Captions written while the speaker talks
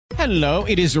Hello,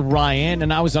 it is Ryan,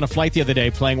 and I was on a flight the other day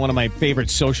playing one of my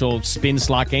favorite social spin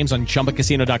slot games on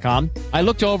ChumbaCasino.com. I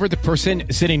looked over at the person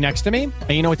sitting next to me, and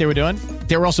you know what they were doing?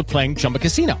 They were also playing Chumba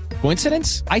Casino.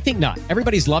 Coincidence? I think not.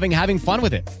 Everybody's loving having fun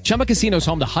with it. Chumba Casino is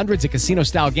home to hundreds of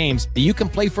casino-style games that you can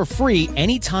play for free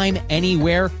anytime,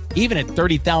 anywhere, even at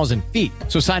 30,000 feet.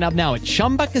 So sign up now at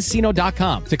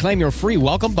ChumbaCasino.com to claim your free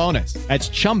welcome bonus. That's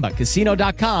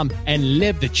ChumbaCasino.com and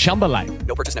live the Chumba life.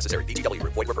 No purchase necessary. VGW.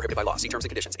 Void where prohibited by law. See terms and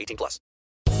conditions. 18+.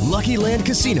 Lucky Land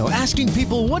Casino, asking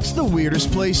people, what's the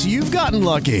weirdest place you've gotten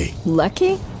lucky?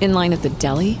 Lucky? In line at the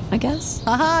deli, I guess?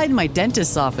 Aha, in my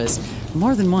dentist's office.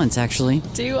 More than once, actually.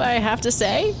 Do I have to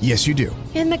say? Yes, you do.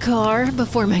 In the car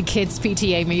before my kids'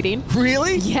 PTA meeting.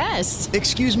 Really? Yes.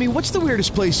 Excuse me, what's the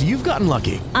weirdest place you've gotten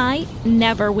lucky? I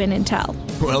never win and tell.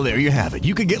 Well, there you have it.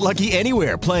 You can get lucky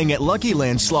anywhere, playing at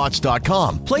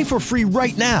LuckyLandSlots.com. Play for free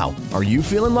right now. Are you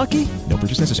feeling lucky? No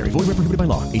purchase necessary. Void where prohibited by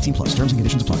law. 18+. Terms and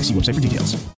conditions apply. See website for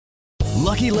details.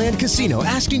 Lucky Land Casino,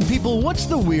 asking people, what's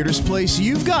the weirdest place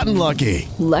you've gotten lucky?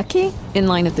 Lucky? In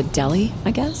line at the deli,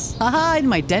 I guess? Aha, in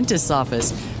my dentist's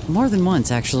office. More than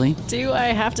once, actually. Do I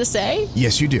have to say?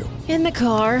 Yes, you do. In the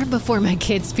car before my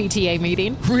kids' PTA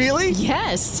meeting. Really?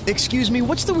 Yes. Excuse me,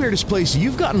 what's the weirdest place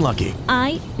you've gotten lucky?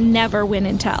 I never win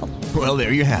and tell. Well,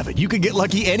 there you have it. You can get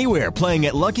lucky anywhere, playing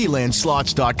at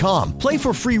LuckyLandSlots.com. Play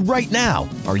for free right now.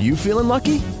 Are you feeling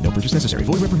lucky? No purchase necessary.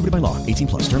 Void where prohibited by law. 18+.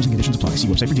 Terms and conditions apply. See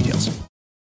website for details.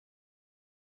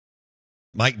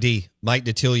 Mike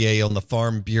Detillier on the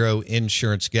Farm Bureau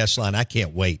Insurance guest line. I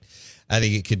can't wait. I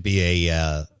think it could be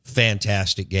a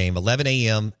fantastic game. 11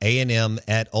 a.m., A&M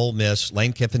at Ole Miss.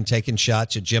 Lane Kiffin taking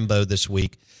shots at Jimbo this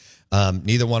week.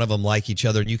 Neither one of them like each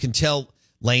other. And you can tell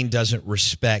Lane doesn't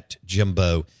respect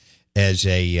Jimbo as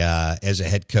a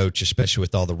head coach, especially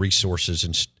with all the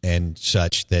resources and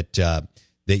such that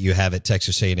you have at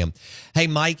Texas A&M. Hey,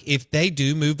 Mike, if they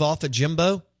do move off of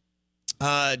Jimbo,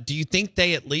 do you think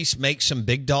they at least make some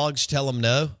big dogs tell them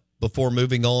no before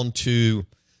moving on to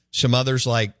some others?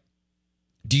 Like,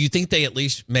 do you think they at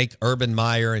least make Urban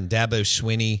Meyer and Dabo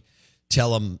Swinney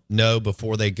tell them no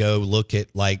before they go look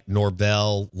at like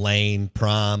Norvell, Lane,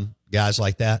 Prime, guys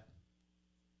like that?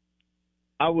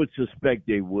 I would suspect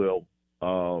they will.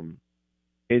 In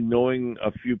knowing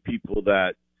a few people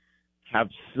that have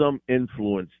some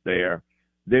influence there,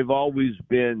 they've always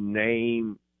been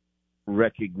name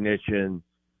recognition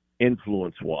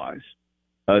influence-wise.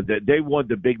 That they want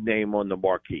the big name on the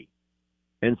marquee.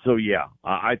 And so, yeah,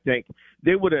 I think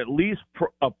they would at least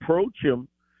approach him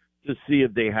to see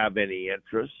if they have any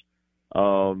interest.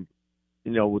 We're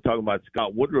talking about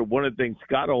Scott Woodward. One of the things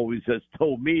Scott always has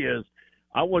told me is,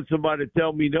 I want somebody to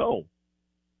tell me no.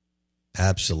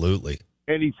 Absolutely.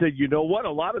 And he said, you know what?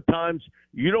 A lot of times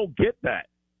you don't get that.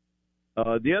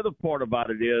 The other part about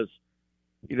it is,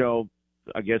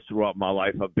 I guess throughout my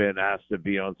life I've been asked to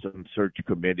be on some search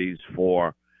committees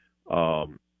for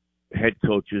head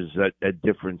coaches at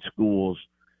different schools.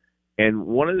 And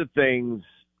one of the things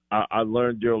I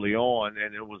learned early on,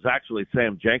 and it was actually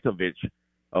Sam Jankovic,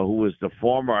 who was the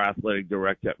former athletic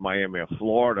director at Miami of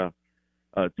Florida,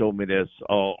 told me this: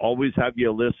 always have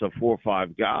your list of 4 or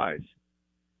 5 guys,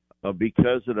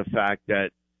 because of the fact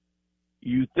that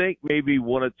you think maybe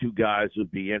 1 or 2 guys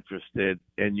would be interested,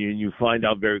 and you find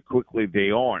out very quickly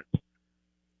they aren't.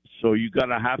 So you're going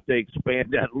to have to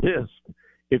expand that list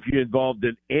if you're involved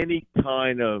in any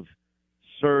kind of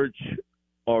search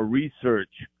or research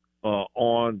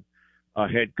on a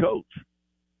head coach.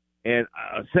 And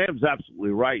Sam's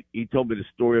absolutely right. He told me the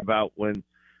story about when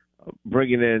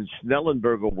bringing in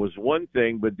Schnellenberger was one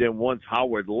thing, but then once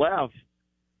Howard left,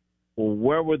 well,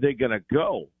 where were they going to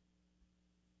go?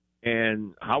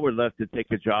 And Howard left to take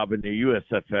a job in the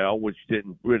USFL, which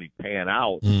didn't really pan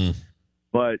out.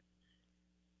 But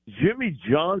Jimmy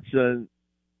Johnson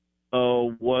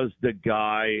was the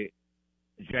guy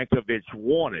Jankovic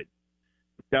wanted.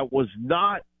 That was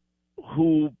not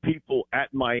who people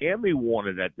at Miami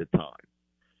wanted at the time.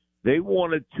 They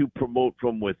wanted to promote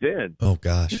from within. Oh,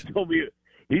 gosh. He told me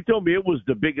it was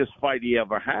the biggest fight he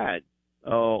ever had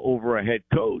over a head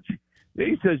coach. Then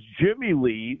he says Jimmy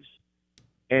leaves,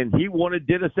 and he wanted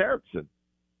Dennis Erickson.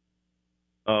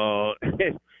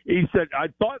 He said, I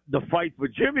thought the fight for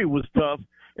Jimmy was tough,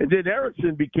 and then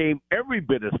Erickson became every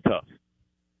bit as tough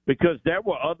because there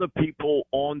were other people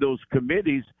on those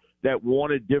committees that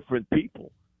wanted different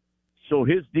people. So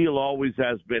his deal always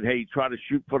has been, hey, try to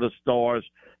shoot for the stars,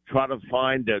 try to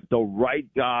find the right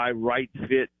guy, right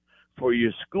fit for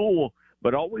your school,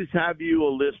 but always have you a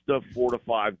list of 4 to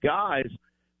 5 guys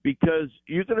because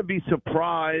you're going to be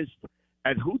surprised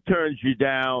at who turns you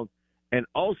down and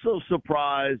also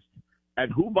surprised at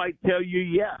who might tell you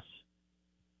yes.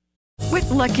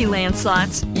 Lucky Land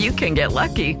Slots, you can get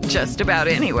lucky just about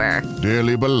anywhere.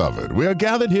 Dearly beloved, we are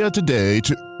gathered here today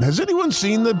to... Has anyone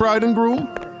seen the bride and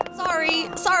groom?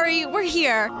 Sorry, we're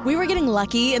here. We were getting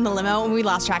lucky in the limo and we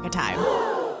lost track of time.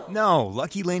 No,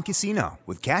 Lucky Land Casino,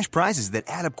 with cash prizes that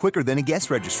add up quicker than a guest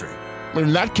registry.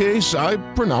 In that case, I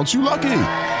pronounce you lucky.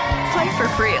 Play for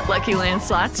free at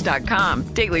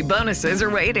LuckyLandSlots.com. Daily bonuses are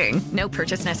waiting. No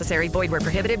purchase necessary. Void where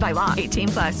prohibited by law.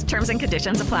 18+. Terms and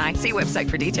conditions apply. See website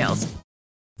for details.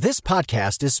 This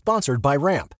podcast is sponsored by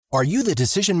Ramp. Are you the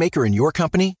decision maker in your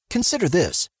company? Consider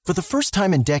this. For the first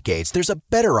time in decades, there's a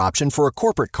better option for a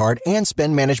corporate card and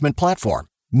spend management platform.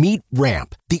 Meet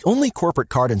Ramp, the only corporate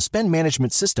card and spend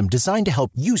management system designed to help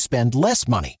you spend less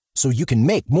money so you can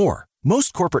make more.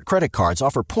 Most corporate credit cards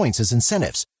offer points as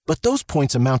incentives, but those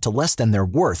points amount to less than their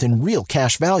worth in real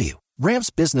cash value.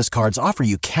 Ramp's business cards offer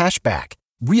you cash back,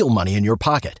 real money in your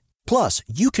pocket. Plus,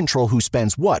 you control who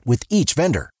spends what with each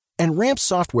vendor. And Ramp's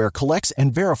software collects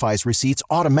and verifies receipts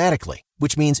automatically,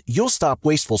 which means you'll stop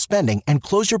wasteful spending and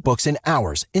close your books in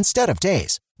hours instead of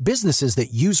days. Businesses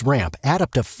that use Ramp add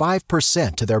up to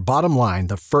 5% to their bottom line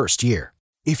the first year.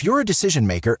 If you're a decision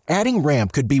maker, adding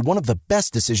Ramp could be one of the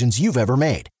best decisions you've ever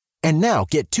made. And now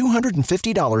get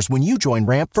 $250 when you join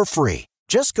Ramp for free.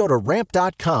 Just go to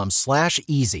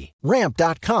ramp.com/easy.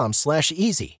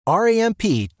 Ramp.com/easy.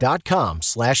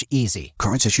 RAMP.com/easy.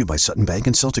 Cards issued by Sutton Bank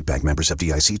and Celtic Bank, members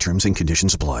FDIC. Terms and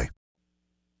conditions apply.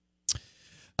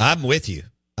 I'm with you.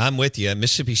 A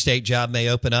Mississippi State job may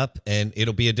open up, and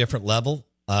it'll be a different level.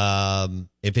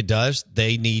 If it does,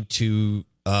 they need to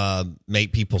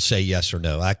make people say yes or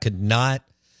no. I could not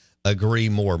agree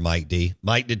more, Mike D.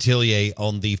 Mike Detillier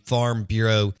on the Farm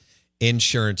Bureau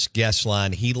Insurance guest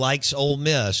line. He likes Ole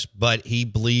Miss, but he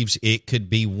believes it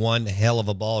could be one hell of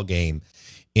a ball game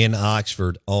in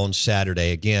Oxford on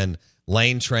Saturday. Again,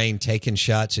 Lane Train taking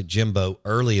shots at Jimbo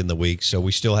early in the week, so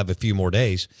we still have a few more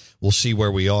days. We'll see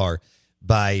where we are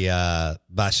by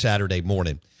Saturday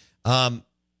morning. All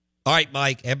right,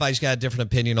 Mike, everybody's got a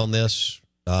different opinion on this.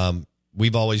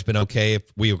 We've always been okay if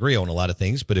we agree on a lot of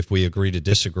things, but if we agree to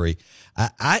disagree,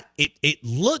 it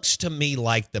looks to me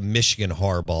like the Michigan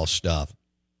Harbaugh stuff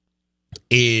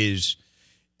is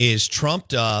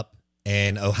trumped up,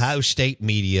 and Ohio State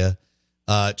media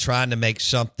trying to make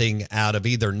something out of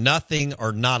either nothing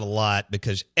or not a lot,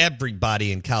 because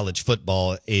everybody in college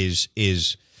football is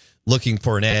looking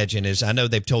for an edge. And as I know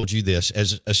they've told you this,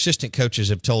 as assistant coaches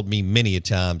have told me many a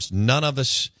times, none of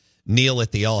us kneel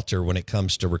at the altar when it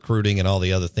comes to recruiting and all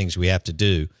the other things we have to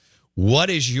do. What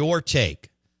is your take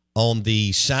on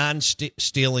the sign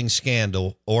stealing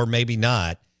scandal, or maybe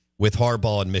not, with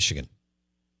Harbaugh in Michigan?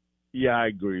 Yeah, I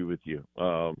agree with you.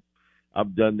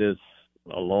 I've done this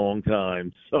a long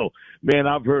time. So, man,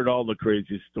 I've heard all the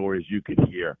crazy stories you could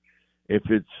hear. If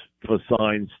it's for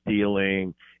sign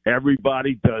stealing,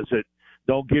 everybody does it.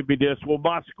 Don't give me this. Well,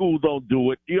 my school don't do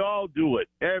it. You all do it.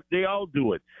 They all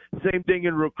do it. Same thing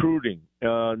in recruiting.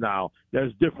 Now,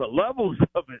 there's different levels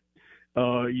of it,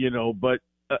 But,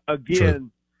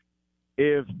 again,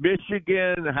 if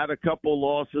Michigan had a couple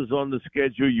losses on the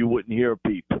schedule, you wouldn't hear a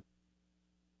peep.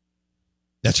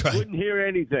 That's right. You wouldn't hear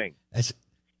anything. It's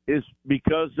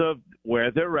because of where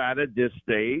they're at this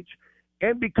stage,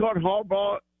 and because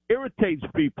Harbaugh irritates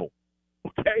people.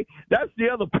 Okay? That's the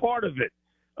other part of it.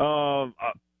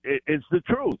 It's the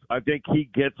truth. I think he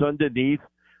gets underneath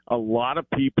a lot of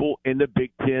people in the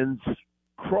Big Ten's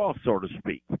cross, so to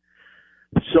speak.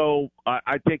 So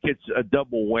I think it's a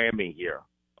double whammy here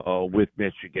with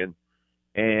Michigan.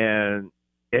 And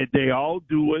they all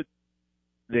do it.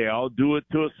 They all do it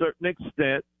to a certain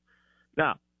extent.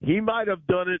 Now, he might have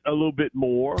done it a little bit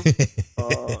more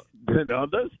than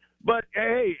others. But,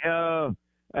 hey,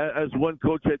 as one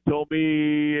coach had told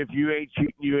me, if you ain't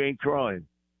cheating, you ain't trying.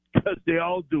 Because they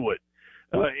all do it.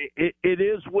 It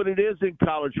is what it is in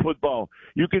college football.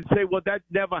 You can say, well, that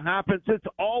never happens. It's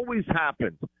always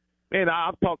happened. Man,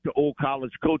 I've talked to old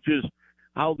college coaches,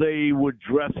 how they would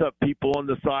dress up people on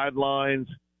the sidelines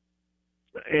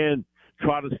and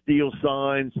try to steal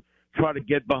signs, try to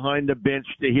get behind the bench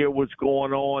to hear what's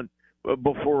going on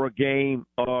before a game,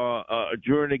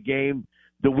 during a game,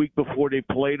 the week before they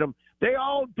played them. They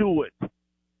all do it.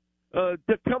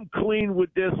 To come clean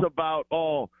with this about,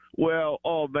 man,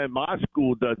 my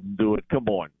school doesn't do it. Come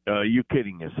on. You're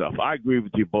kidding yourself. I agree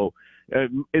with you, Bo.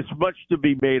 It's much to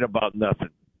be made about nothing.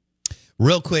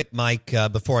 Real quick, Mike,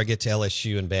 before I get to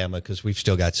LSU and Bama, because we've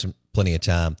still got plenty of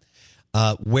time,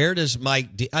 where does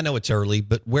Mike D, I know it's early,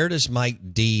 but where does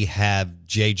Mike D have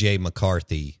J.J.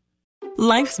 McCarthy?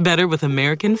 Life's better with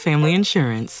American Family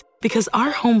Insurance, because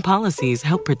our home policies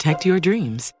help protect your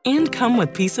dreams and come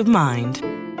with peace of mind.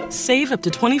 Save up to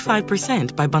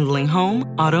 25% by bundling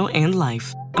home, auto, and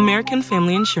life. American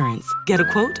Family Insurance. Get a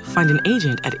quote, find an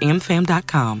agent at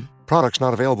amfam.com. Products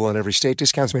not available in every state.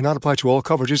 Discounts may not apply to all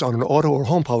coverages on an auto or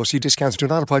home policy. Discounts do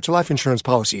not apply to life insurance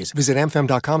policies. Visit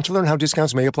amfam.com to learn how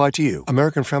discounts may apply to you.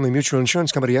 American Family Mutual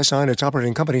Insurance Company, SI, and its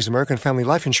operating companies, American Family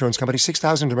Life Insurance Company,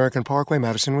 6000 American Parkway,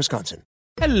 Madison, Wisconsin.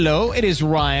 Hello, it is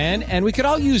Ryan, and we could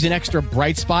all use an extra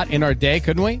bright spot in our day,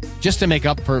 couldn't we? Just to make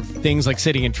up for things like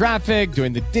sitting in traffic,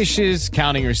 doing the dishes,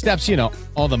 counting your steps,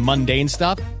 all the mundane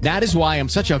stuff. That is why I'm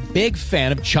such a big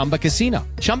fan of Chumba Casino.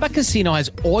 Chumba Casino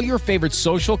has all your favorite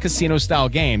social casino-style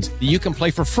games that you can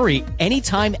play for free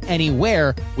anytime,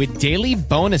 anywhere with daily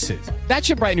bonuses. That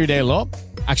should brighten your day a little.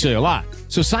 Actually, a lot.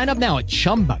 So sign up now at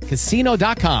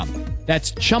ChumbaCasino.com.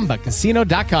 That's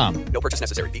ChumbaCasino.com. No purchase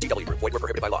necessary. VGW. Void where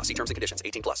prohibited by law. See terms and conditions.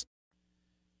 18+.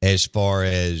 As far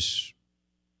as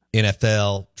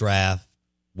NFL draft,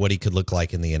 what he could look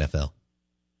like in the NFL.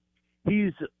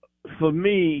 For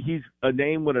me, he's a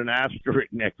name with an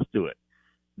asterisk next to it.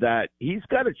 That he's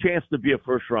got a chance to be a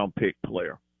first-round pick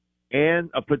player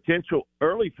and a potential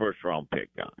early first-round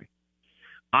pick guy.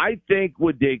 I think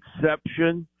with the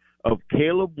exception of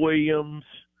Caleb Williams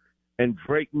and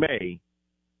Drake May,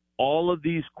 all of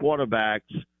these quarterbacks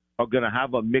are going to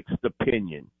have a mixed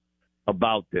opinion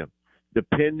about them,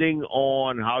 depending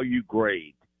on how you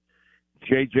grade.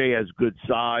 JJ has good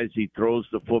size. He throws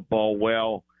the football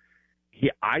well.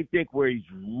 I think where he's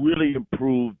really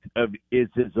improved is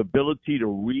his ability to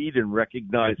read and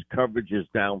recognize coverages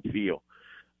downfield.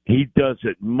 He does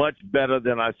it much better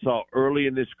than I saw early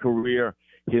in his career.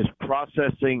 His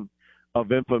processing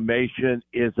of information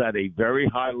is at a very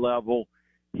high level.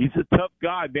 He's a tough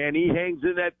guy, man. He hangs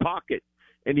in that pocket,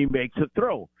 and he makes a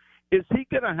throw. Is he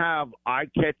going to have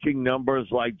eye-catching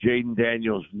numbers like Jaden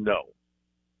Daniels? No.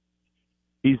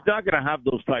 He's not going to have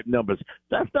those type numbers.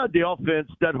 That's not the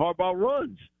offense that Harbaugh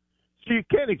runs. So you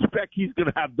can't expect he's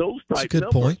going to have those type numbers. That's a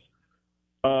good point.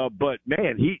 But,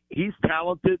 man, he's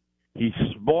talented. He's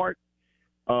smart.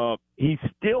 He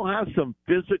still has some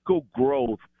physical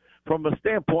growth from a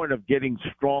standpoint of getting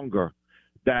stronger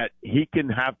that he can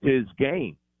have to his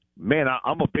game. Man,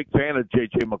 I'm a big fan of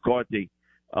J.J. McCarthy.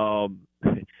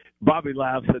 Bobby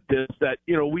laughs at this, that,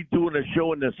 we doing a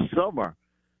show in the summer,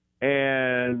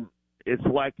 and it's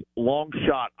like long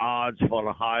shot odds for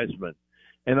the Heisman.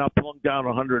 And I plunked down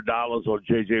 $100 on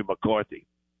J.J. McCarthy.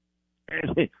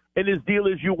 And his deal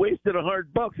is you wasted $100.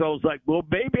 I was like, well,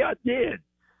 maybe I did.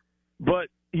 But,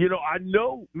 I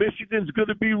know Michigan's going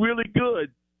to be really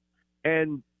good.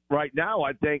 And right now,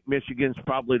 I think Michigan's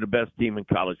probably the best team in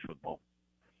college football.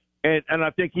 And I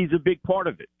think he's a big part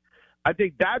of it. I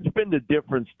think that's been the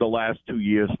difference the last 2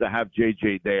 years to have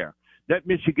J.J. there. That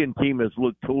Michigan team has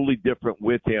looked totally different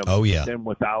with him than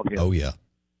without him. Oh, yeah.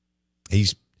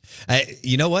 He's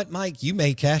you know what, Mike? You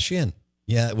may cash in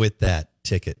with that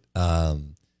ticket.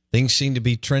 Things seem to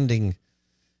be trending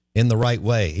in the right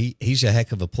way. He's a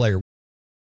heck of a player.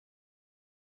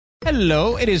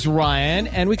 Hello, it is Ryan,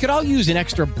 and we could all use an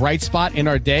extra bright spot in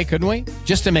our day, couldn't we?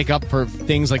 Just to make up for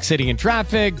things like sitting in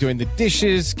traffic, doing the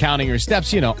dishes, counting your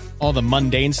steps, all the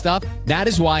mundane stuff. That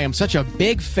is why I'm such a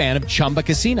big fan of Chumba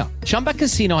Casino. Chumba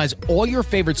Casino has all your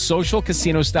favorite social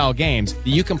casino-style games that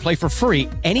you can play for free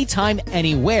anytime,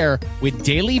 anywhere with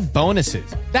daily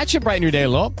bonuses. That should brighten your day a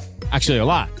little. Actually, a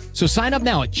lot. So sign up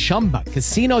now at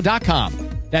ChumbaCasino.com.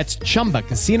 That's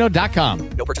ChumbaCasino.com.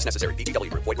 No purchase necessary.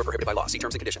 VGW. Void where prohibited by law. See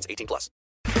terms and conditions. 18+.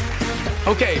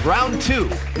 Okay, round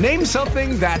two. Name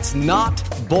something that's not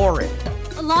boring.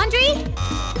 A laundry?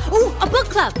 Ooh, a book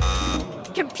club.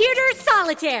 Computer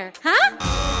solitaire, huh?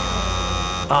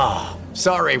 Ah,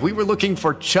 sorry. We were looking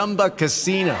for Chumba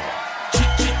Casino.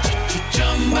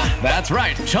 That's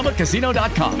right.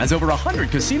 ChumbaCasino.com has over 100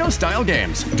 casino-style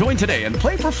games. Join today and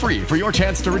play for free for your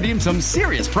chance to redeem some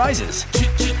serious prizes.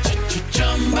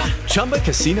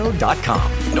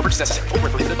 ChumbaCasino.com. No purchase necessary. Void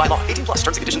where prohibited by law. 18+. Terms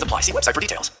and conditions apply. See website for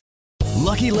details.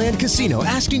 Lucky Land Casino,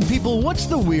 asking people, what's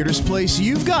the weirdest place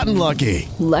you've gotten lucky?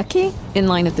 Lucky? In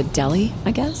line at the deli,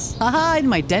 I guess? Aha, in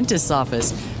my dentist's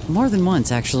office. More than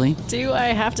once, actually. Do I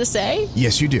have to say?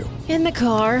 Yes, you do. In the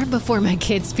car before my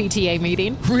kids' PTA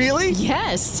meeting. Really?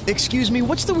 Yes. Excuse me,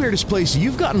 what's the weirdest place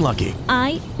you've gotten lucky?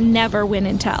 I never win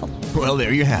and tell. Well,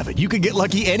 there you have it. You can get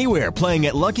lucky anywhere, playing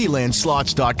at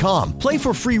LuckyLandSlots.com. Play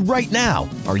for free right now.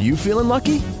 Are you feeling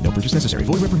lucky? No purchase necessary.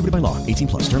 Void where prohibited by law.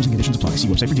 18+. Terms and conditions apply. See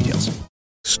website for details.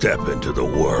 Step into the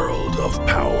world of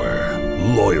power,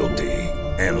 loyalty,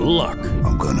 and luck.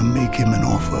 I'm gonna make him an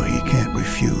offer he can't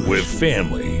refuse. With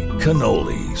family,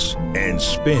 cannolis, and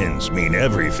spins mean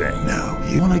everything. Now,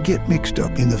 you wanna get mixed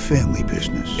up in the family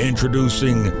business.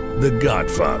 Introducing The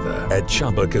Godfather at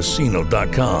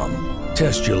ChumbaCasino.com.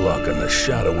 Test your luck in the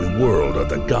shadowy world of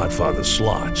The Godfather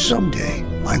slot. Someday,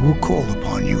 I will call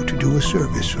upon you to do a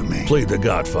service for me. Play The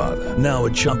Godfather, now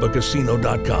at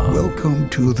ChumbaCasino.com. Welcome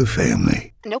to the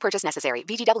family. No purchase necessary.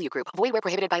 VGW Group. Void where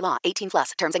prohibited by law.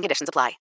 18+. Terms and conditions apply.